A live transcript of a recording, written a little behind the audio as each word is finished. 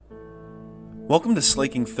Welcome to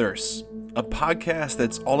Slaking Thirsts, a podcast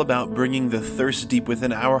that's all about bringing the thirst deep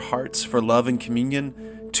within our hearts for love and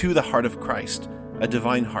communion to the heart of Christ, a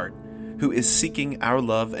divine heart, who is seeking our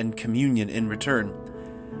love and communion in return.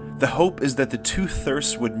 The hope is that the two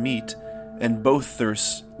thirsts would meet and both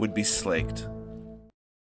thirsts would be slaked.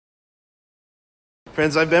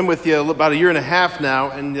 Friends, I've been with you about a year and a half now,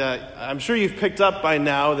 and I'm sure you've picked up by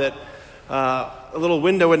now that a little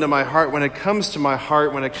window into my heart, when it comes to my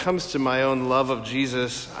heart, when it comes to my own love of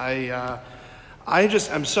Jesus,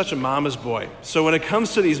 I'm such a mama's boy. So when it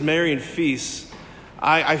comes to these Marian feasts,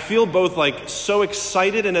 I feel both like so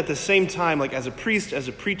excited and at the same time, like as a priest, as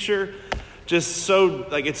a preacher, just so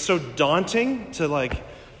like it's so daunting to like,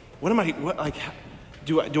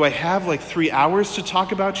 do I have like 3 hours to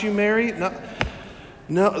talk about you, Mary?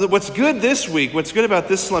 No, what's good this week, what's good about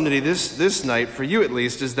this solemnity, this night, for you at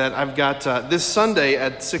least, is that I've got this Sunday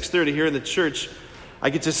at 6:30 here in the church, I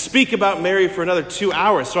get to speak about Mary for another 2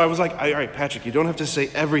 hours. So I was like, all right, Patrick, you don't have to say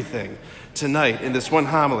everything tonight in this one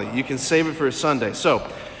homily. You can save it for a Sunday. So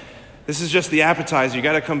this is just the appetizer. You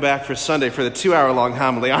got to come back for Sunday for the 2-hour-long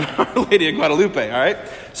homily on Our Lady of Guadalupe, all right?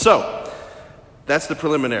 So that's the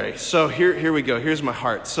preliminary. So here we go. Here's my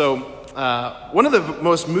heart. So one of the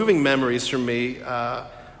most moving memories for me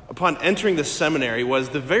upon entering the seminary was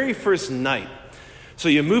the very first night. So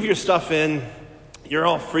you move your stuff in, you're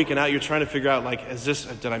all freaking out, you're trying to figure out, like,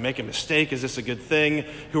 did I make a mistake? Is this a good thing?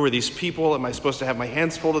 Who are these people? Am I supposed to have my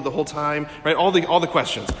hands folded the whole time? Right, all the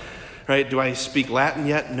questions. Right, do I speak Latin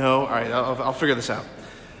yet? No, all right, I'll figure this out.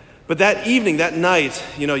 But that evening, that night,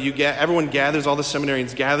 everyone gathers, all the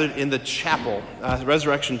seminarians gathered in the chapel,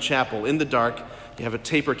 Resurrection Chapel, in the dark. You have a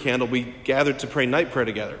taper candle. We gathered to pray night prayer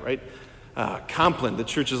together, right? Compline, the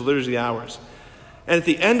church's liturgy hours. And at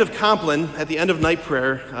the end of Compline, at the end of night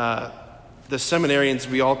prayer, the seminarians,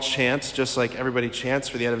 we all chant, just like everybody chants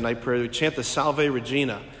for the end of night prayer. We chant the Salve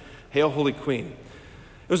Regina, Hail Holy Queen.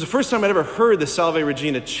 It was the first time I'd ever heard the Salve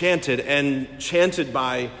Regina chanted, and chanted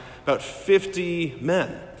by about 50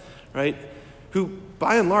 men, right? Who,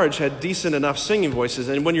 by and large, had decent enough singing voices.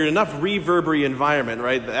 And when you're in enough reverberant environment,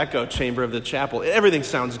 right, the echo chamber of the chapel, everything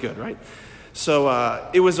sounds good, right? So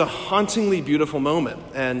it was a hauntingly beautiful moment.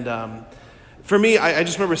 And for me, I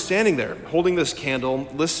just remember standing there, holding this candle,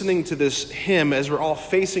 listening to this hymn as we're all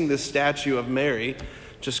facing this statue of Mary,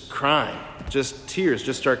 just crying, just tears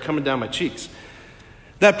just start coming down my cheeks.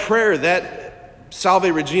 That prayer, that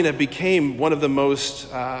Salve Regina, became one of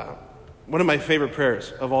my favorite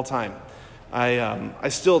prayers of all time. I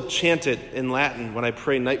still chant it in Latin when I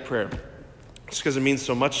pray night prayer, just because it means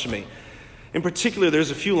so much to me. In particular,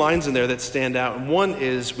 there's a few lines in there that stand out. And one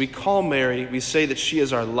is, we call Mary, we say that she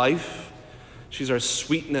is our life, she's our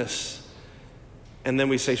sweetness, and then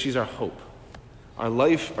we say she's our hope. Our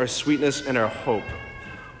life, our sweetness, and our hope.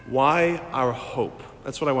 Why our hope?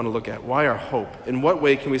 That's what I want to look at. Why our hope? In what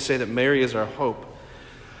way can we say that Mary is our hope?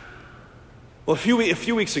 Well, a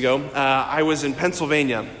few weeks ago, I was in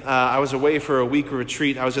Pennsylvania. I was away for a week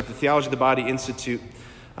retreat. I was at the Theology of the Body Institute.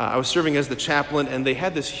 I was serving as the chaplain, and they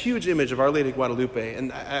had this huge image of Our Lady of Guadalupe,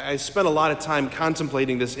 and I spent a lot of time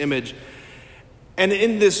contemplating this image. And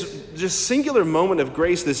in this just singular moment of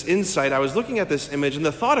grace, this insight, I was looking at this image, and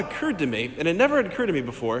the thought occurred to me, and it never had occurred to me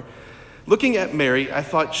before. Looking at Mary, I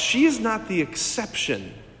thought, she is not the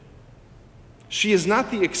exception. She is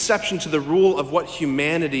not the exception to the rule of what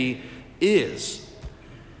humanity is.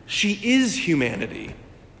 She is humanity.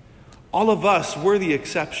 All of us, we're the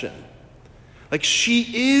exception. Like,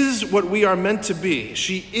 she is what we are meant to be.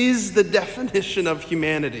 She is the definition of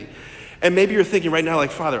humanity. And maybe you're thinking right now,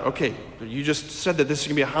 like, Father, okay, you just said that this is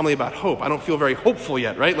going to be a homily about hope. I don't feel very hopeful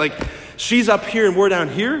yet, right? Like, she's up here and we're down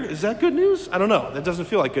here. Is that good news? I don't know. That doesn't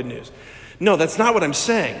feel like good news. No, that's not what I'm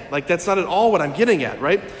saying. Like, that's not at all what I'm getting at,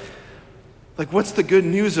 right? Like, what's the good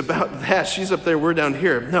news about that? She's up there, we're down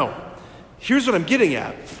here. No. Here's what I'm getting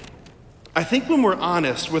at. I think when we're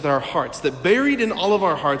honest with our hearts, that buried in all of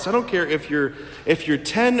our hearts, I don't care if you're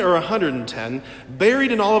 10 or 110,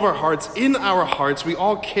 buried in all of our hearts, in our hearts, we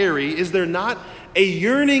all carry, is there not a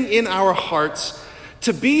yearning in our hearts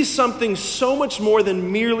to be something so much more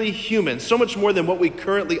than merely human, so much more than what we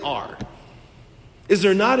currently are? Is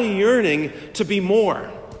there not a yearning to be more?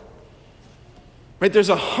 Right? There's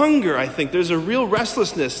a hunger, I think. There's a real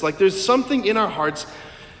restlessness. Like, there's something in our hearts.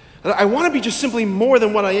 I want to be just simply more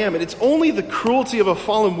than what I am. And it's only the cruelty of a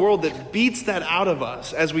fallen world that beats that out of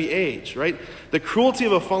us as we age, right? The cruelty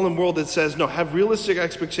of a fallen world that says, no, have realistic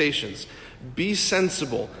expectations. Be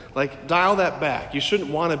sensible. Like, dial that back. You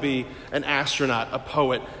shouldn't want to be an astronaut, a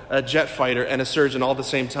poet, a jet fighter, and a surgeon all at the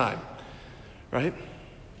same time, right?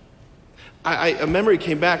 a memory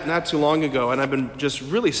came back not too long ago, and I've been just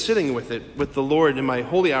really sitting with it, with the Lord in my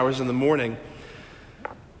holy hours in the morning.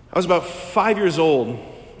 I was about 5 years old.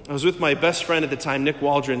 I was with my best friend at the time, Nick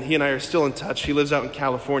Waldron. He and I are still in touch. He lives out in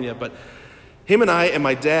California, but him and I and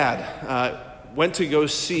my dad went to go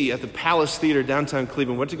see, at the Palace Theater downtown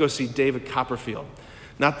Cleveland, went to go see David Copperfield.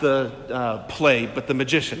 Not the play, but the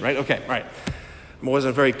magician, right? Okay, all right. I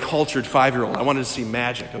wasn't a very cultured 5-year-old. I wanted to see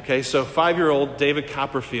magic, okay? So 5-year-old David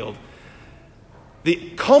Copperfield.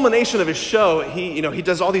 The culmination of his show, he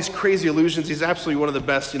does all these crazy illusions. He's absolutely one of the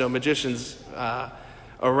best, magicians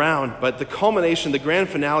around. But the culmination, the grand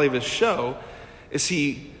finale of his show, is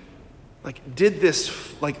he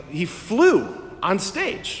flew on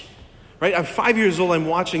stage. Right? I'm 5 years old, I'm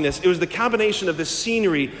watching this. It was the combination of the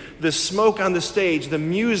scenery, the smoke on the stage, the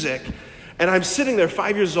music, and I'm sitting there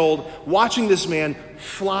 5 years old watching this man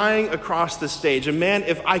flying across the stage. And man,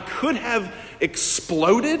 if I could have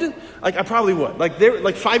exploded, I probably would.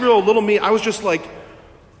 5-year-old little me, I was just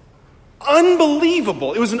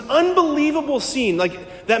unbelievable. It was an unbelievable scene.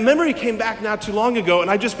 That memory came back not too long ago,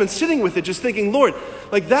 and I've just been sitting with it, just thinking, Lord,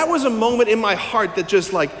 that was a moment in my heart that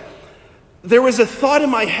just there was a thought in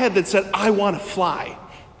my head that said, I want to fly.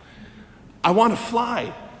 I want to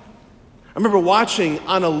fly. I remember watching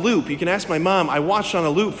on a loop. You can ask my mom. I watched on a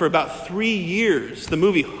loop for about 3 years the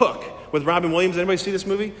movie Hook with Robin Williams. Anybody see this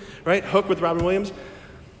movie? Right? Hook with Robin Williams.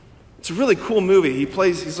 It's a really cool movie.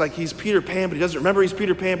 He's Peter Pan, but he doesn't remember he's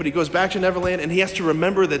Peter Pan, but he goes back to Neverland and he has to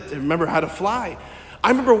remember how to fly. I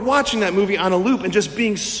remember watching that movie on a loop and just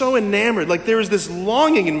being so enamored. There was this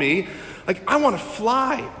longing in me. I want to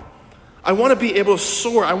fly. I want to be able to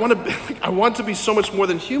soar. I want to be so much more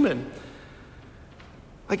than human.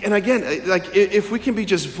 And again, if we can be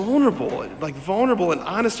just vulnerable and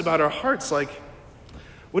honest about our hearts,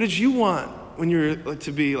 what did you want when you were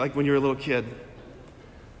to be when you were a little kid?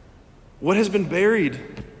 What has been buried?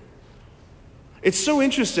 It's so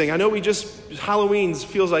interesting. I know Halloween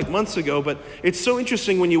feels like months ago, but it's so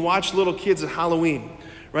interesting when you watch little kids at Halloween,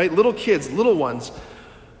 right? Little kids, little ones.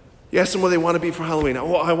 You ask them what they want to be for Halloween.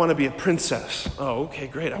 Oh, I want to be a princess. Oh, okay,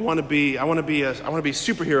 great. I want to be a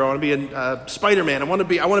superhero. I want to be a Spider-Man. I want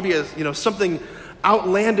to be a something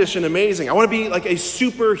outlandish and amazing. I want to be a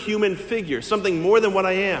superhuman figure, something more than what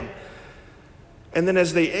I am. And then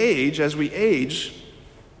as we age, you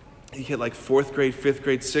get 4th grade, 5th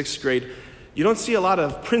grade, 6th grade, you don't see a lot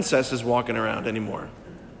of princesses walking around anymore,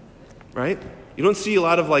 right? You don't see a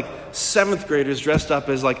lot of 7th graders dressed up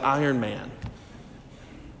as Iron Man.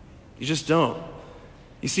 You just don't.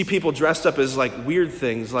 You see people dressed up as weird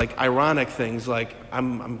things, ironic things,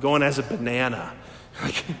 I'm going as a banana.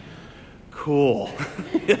 Cool.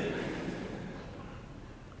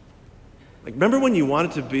 Remember when you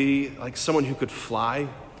wanted to be someone who could fly?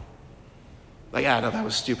 No, that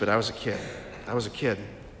was stupid. I was a kid.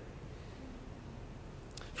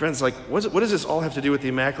 Friends, what does this all have to do with the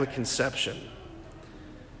Immaculate Conception?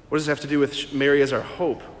 What does it have to do with Mary as our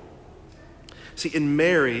hope? See, in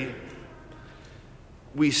Mary,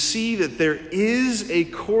 we see that there is a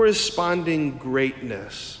corresponding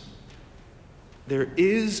greatness. There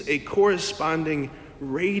is a corresponding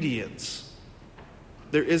radiance.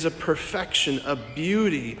 There is a perfection, a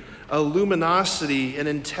beauty, a luminosity, an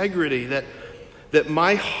integrity that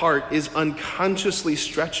my heart is unconsciously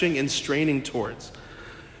stretching and straining towards.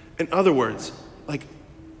 In other words,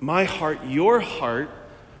 my heart, your heart,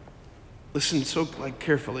 listen so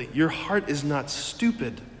carefully, your heart is not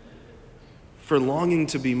stupid for longing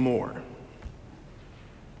to be more.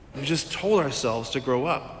 We've just told ourselves to grow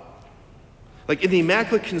up. In the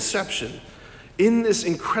Immaculate Conception, in this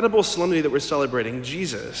incredible solemnity that we're celebrating,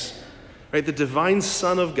 Jesus, right, the divine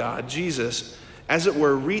Son of God, Jesus, as it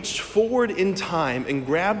were, reached forward in time and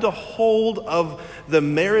grabbed a hold of the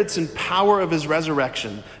merits and power of his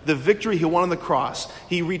resurrection, the victory he won on the cross.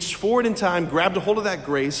 He reached forward in time, grabbed a hold of that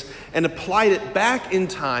grace, and applied it back in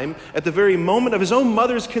time at the very moment of his own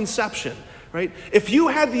mother's conception. Right? If you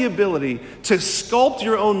had the ability to sculpt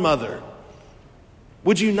your own mother,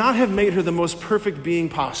 would you not have made her the most perfect being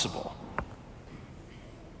possible?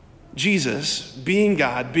 Jesus, being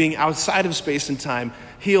God, being outside of space and time,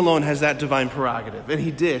 he alone has that divine prerogative. And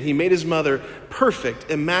he did. He made his mother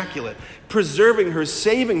perfect, immaculate, preserving her,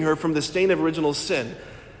 saving her from the stain of original sin.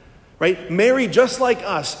 Right? Mary, just like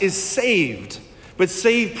us, is saved. But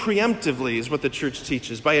saved preemptively is what the church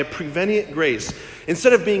teaches, by a prevenient grace.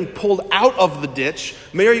 Instead of being pulled out of the ditch,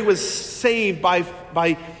 Mary was saved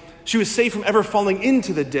she was saved from ever falling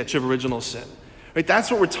into the ditch of original sin. Right?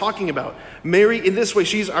 That's what we're talking about. Mary, in this way,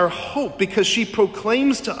 she's our hope because she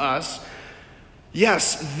proclaims to us,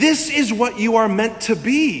 yes, this is what you are meant to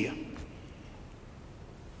be.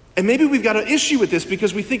 And maybe we've got an issue with this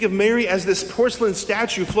because we think of Mary as this porcelain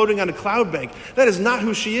statue floating on a cloud bank. That is not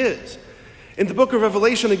who she is. In the book of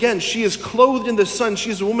Revelation, again, she is clothed in the sun.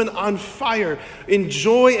 She's a woman on fire. In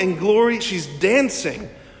joy and glory, she's dancing.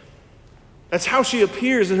 That's how she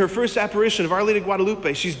appears in her first apparition of Our Lady of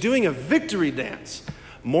Guadalupe. She's doing a victory dance.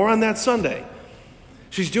 More on that Sunday.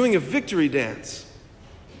 She's doing a victory dance.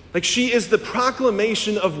 Like she is the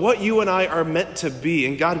proclamation of what you and I are meant to be.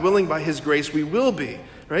 And God willing, by his grace, we will be.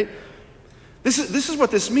 Right? This is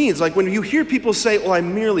what this means. Like when you hear people say, well,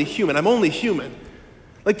 I'm merely human. I'm only human.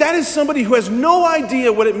 Like that is somebody who has no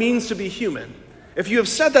idea what it means to be human. If you have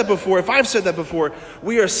said that before, if I've said that before,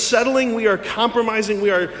 we are settling, we are compromising, we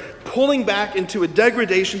are pulling back into a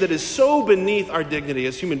degradation that is so beneath our dignity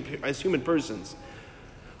as human persons.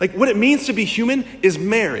 Like what it means to be human is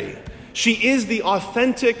Mary. She is the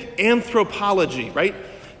authentic anthropology, right?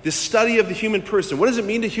 The study of the human person. What does it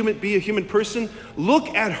mean to be a human person? Look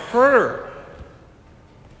at her.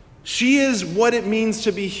 She is what it means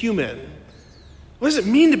to be human. What does it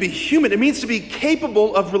mean to be human? It means to be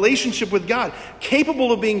capable of relationship with God,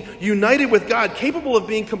 capable of being united with God, capable of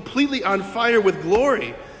being completely on fire with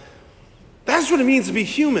glory. That's what it means to be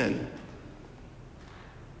human.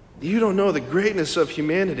 You don't know the greatness of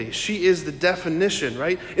humanity. She is the definition,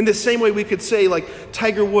 right? In the same way we could say, like,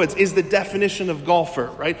 Tiger Woods is the definition of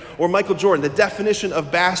golfer, right? Or Michael Jordan, the definition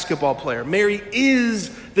of basketball player. Mary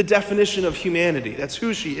is the definition of humanity. That's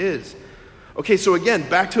who she is. Okay, so again,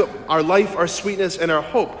 back to our life, our sweetness, and our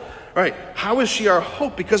hope. All right, how is she our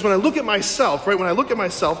hope? Because when I look at myself, right,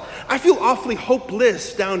 I feel awfully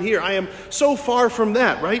hopeless down here. I am so far from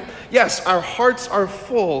that, right? Yes, our hearts are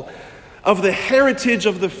full of the heritage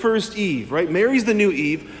of the first Eve, right? Mary's the new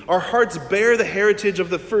Eve. Our hearts bear the heritage of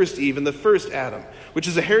the first Eve and the first Adam, which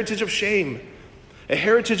is a heritage of shame, a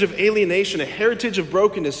heritage of alienation, a heritage of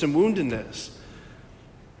brokenness and woundedness,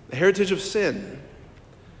 a heritage of sin.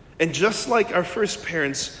 And just like our first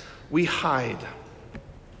parents, we hide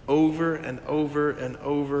over and over and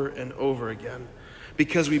over and over again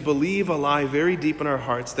because we believe a lie very deep in our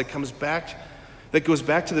hearts that goes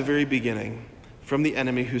back to the very beginning from the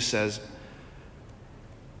enemy who says,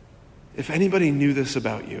 if anybody knew this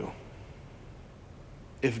about you,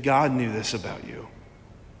 if God knew this about you,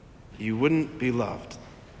 you wouldn't be loved.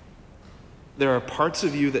 There are parts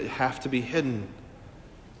of you that have to be hidden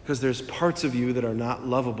because there's parts of you that are not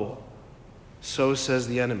lovable. So says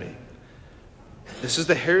the enemy. This is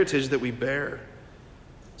the heritage that we bear.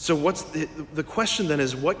 So what's the question then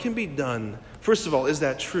is, what can be done? First of all, is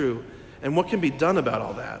that true? And what can be done about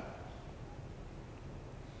all that?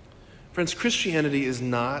 Friends, Christianity is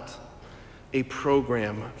not a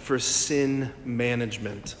program for sin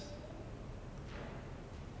management.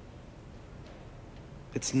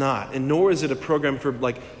 It's not, and nor is it a program for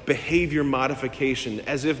behavior modification,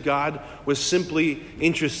 as if God was simply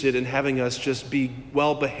interested in having us just be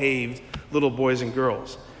well-behaved little boys and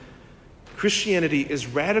girls. Christianity is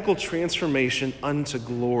radical transformation unto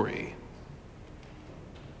glory.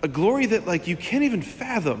 A glory that you can't even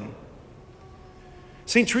fathom.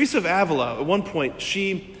 St. Teresa of Avila, at one point,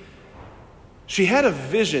 she had a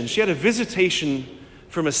vision, she had a visitation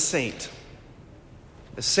from a saint.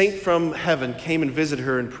 A saint from heaven came and visited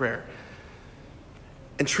her in prayer.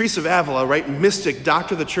 And Teresa of Avila, right, mystic,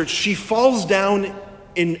 doctor of the church, she falls down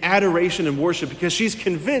in adoration and worship because she's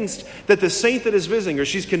convinced that the saint that is visiting her,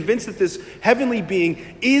 she's convinced that this heavenly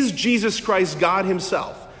being is Jesus Christ, God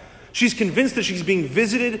himself. She's convinced that she's being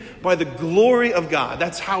visited by the glory of God.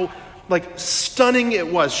 That's how stunning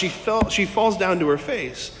it was. She falls down to her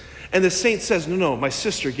face. And the saint says, no, my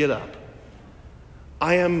sister, get up.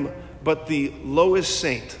 I am but the lowest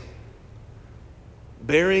saint,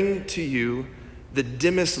 bearing to you the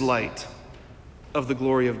dimmest light of the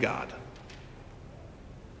glory of God.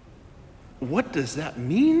 What does that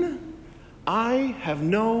mean? I have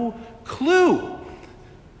no clue.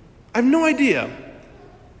 I have no idea.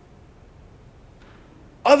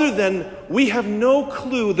 Other than we have no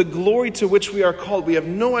clue the glory to which we are called. We have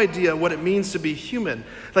no idea what it means to be human.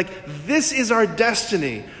 This is our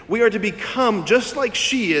destiny. We are to become, just like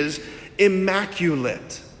she is,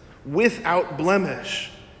 immaculate, without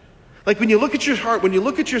blemish. When you look at your heart, when you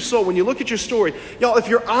look at your soul, when you look at your story, y'all, if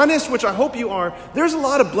you're honest, which I hope you are, there's a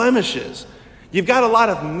lot of blemishes. You've got a lot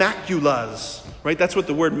of maculas, right? That's what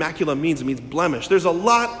the word macula means. It means blemish. There's a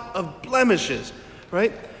lot of blemishes,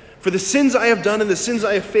 right? For the sins I have done and the sins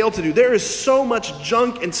I have failed to do, there is so much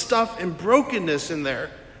junk and stuff and brokenness in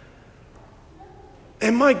there.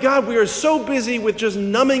 And my God, we are so busy with just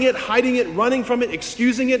numbing it, hiding it, running from it,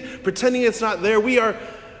 excusing it, pretending it's not there. We are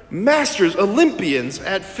masters, Olympians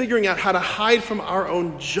at figuring out how to hide from our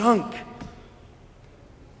own junk.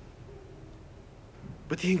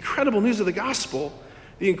 But the incredible news of the gospel,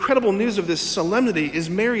 the incredible news of this solemnity is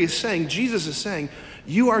Mary is saying, Jesus is saying,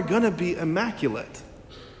 you are going to be immaculate.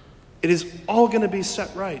 It is all going to be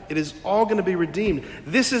set right. It is all going to be redeemed.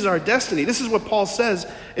 This is our destiny. This is what Paul says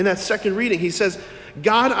in that second reading. He says,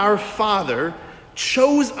 God our Father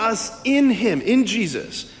chose us in him, in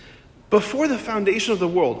Jesus, before the foundation of the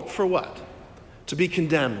world. For what? To be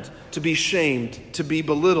condemned, to be shamed, to be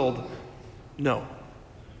belittled? No.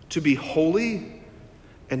 To be holy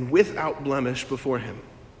and without blemish before him.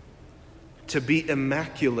 To be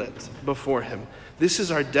immaculate before him. This is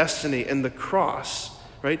our destiny, and the cross,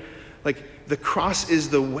 right? Like, the cross is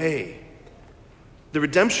the way. The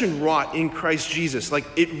redemption wrought in Christ Jesus, like,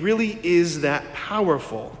 it really is that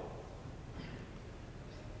powerful.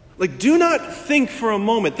 Like, do not think for a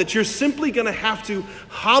moment that you're simply going to have to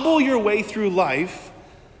hobble your way through life,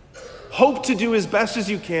 hope to do as best as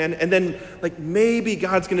you can, and then, like, maybe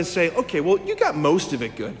God's going to say, okay, well, you got most of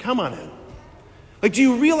it good. Come on in. Like, do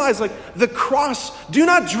you realize, like, the cross, do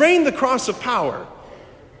not drain the cross of power.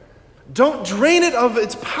 Don't drain it of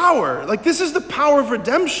its power. Like, this is the power of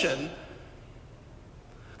redemption.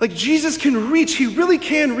 Like, Jesus can reach, he really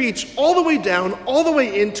can reach all the way down, all the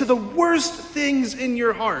way into the worst things in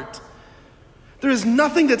your heart. There is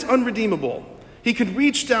nothing that's unredeemable. He can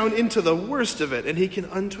reach down into the worst of it, and he can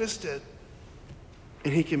untwist it.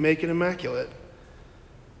 And he can make it immaculate.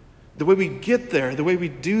 The way we get there, the way we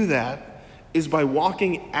do that, is by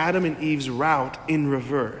walking Adam and Eve's route in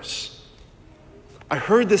reverse. I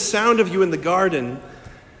heard the sound of you in the garden,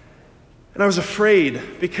 and I was afraid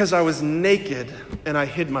because I was naked and I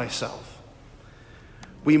hid myself.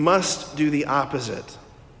 We must do the opposite.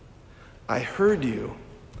 I heard you,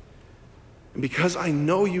 and because I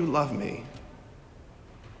know you love me,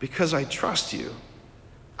 because I trust you,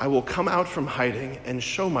 I will come out from hiding and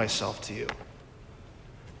show myself to you.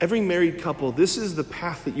 Every married couple, this is the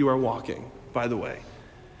path that you are walking, by the way.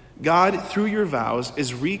 God, through your vows,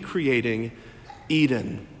 is recreating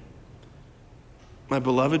Eden. My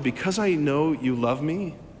beloved, because I know you love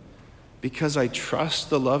me, because I trust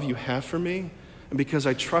the love you have for me, and because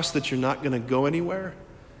I trust that you're not going to go anywhere,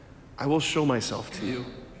 I will show myself to you.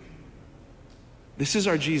 This is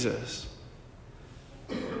our Jesus.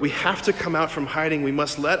 We have to come out from hiding. We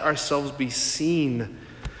must let ourselves be seen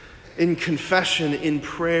in confession, in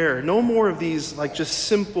prayer. No more of these like just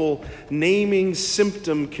simple naming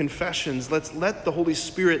symptom confessions. Let's let the Holy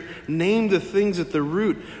Spirit name the things at the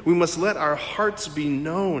root. We must let our hearts be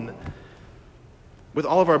known with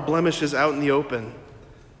all of our blemishes out in the open.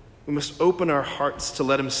 We must open our hearts to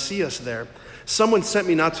let him see us there. Someone sent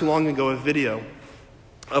me not too long ago a video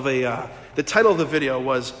of the title of the video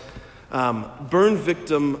was Burn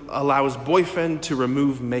Victim Allows Boyfriend to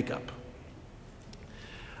Remove Makeup.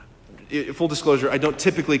 Full disclosure, I don't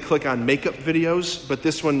typically click on makeup videos, but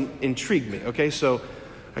this one intrigued me, okay? So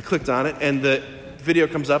I clicked on it, and the video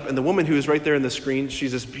comes up, and the woman who is right there in the screen,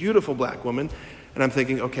 she's this beautiful black woman, and I'm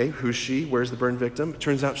thinking, okay, who's she? Where's the burn victim? It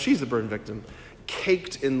turns out she's the burn victim,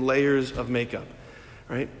 caked in layers of makeup,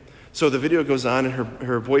 right? So the video goes on, and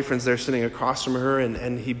her boyfriend's there sitting across from her,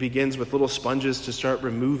 and he begins with little sponges to start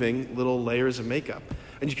removing little layers of makeup.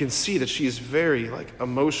 And you can see that she is very,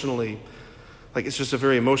 emotionally, it's just a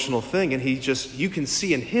very emotional thing. And you can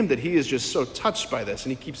see in him that he is just so touched by this.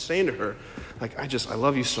 And he keeps saying to her, I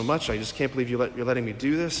love you so much. I just can't believe you're letting me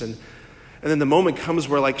do this. And then the moment comes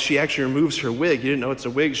where, she actually removes her wig. You didn't know it's a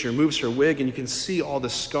wig. She removes her wig, and you can see all the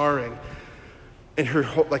scarring. And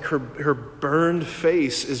her burned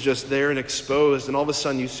face is just there and exposed. And all of a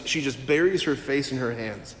sudden, she just buries her face in her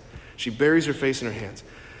hands. She buries her face in her hands.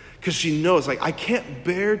 Because she knows, I can't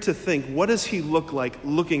bear to think, what does he look like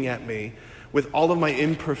looking at me with all of my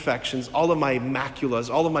imperfections, all of my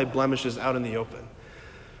maculas, all of my blemishes out in the open?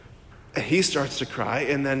 And he starts to cry,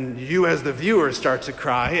 and then you as the viewer start to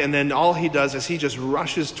cry, and then all he does is he just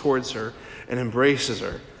rushes towards her and embraces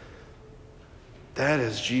her. That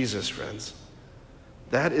is Jesus, friends.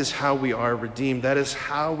 That is how we are redeemed. That is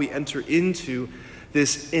how we enter into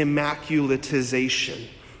this immaculatization.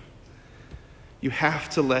 You have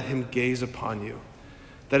to let him gaze upon you.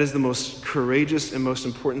 That is the most courageous and most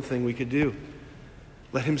important thing we could do.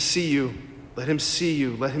 Let him see you. Let him see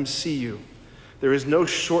you. Let him see you. There is no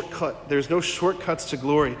shortcut. There's no shortcuts to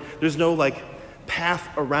glory. There's no path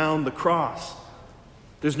around the cross.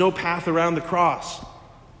 There's no path around the cross.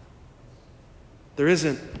 There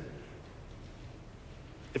isn't.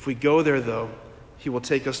 If we go there, though, he will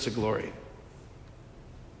take us to glory.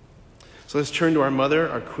 So let's turn to our mother,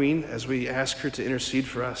 our queen, as we ask her to intercede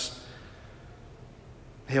for us.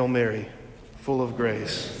 Hail Mary, full of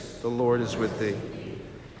grace, the Lord is with thee.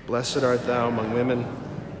 Blessed art thou among women,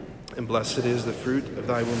 and and blessed is the fruit of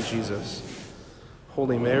thy womb, Jesus.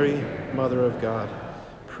 Holy Mary, Mother of God,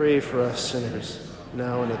 pray for us sinners,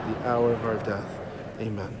 now and at the hour of our death.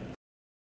 Amen.